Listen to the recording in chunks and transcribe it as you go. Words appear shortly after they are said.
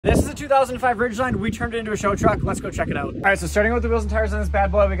This is a 2005 Ridgeline. We turned it into a show truck. Let's go check it out. All right, so starting with the wheels and tires on this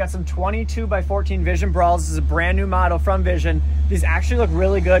bad boy, we got some 22x14 Vision Brawls. This is a brand new model from Vision. These actually look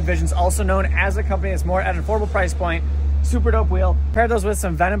really good. Vision's also known as a company that's more at an affordable price point. Super dope wheel. Pair those with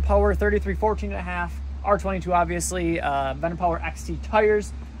some Venom Power 3314.5, R22 obviously, Venom Power XT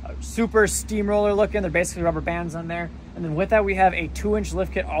tires. Super steamroller looking. They're basically rubber bands on there. And then with that, we have a 2-inch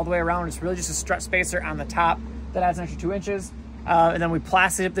lift kit all the way around. It's really just a strut spacer on the top that adds an extra 2 inches. And then we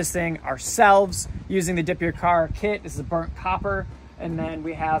plastic dip this thing ourselves using the Dip Your Car kit. This is a burnt copper. And then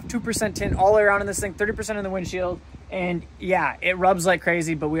we have 2% tint all the way around in this thing, 30% in the windshield. And yeah, it rubs like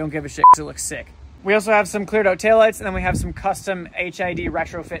crazy, but we don't give a shit because it looks sick. We also have some cleared out taillights, and then we have some custom HID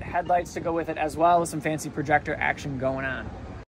retrofit headlights to go with it as well, with some fancy projector action going on.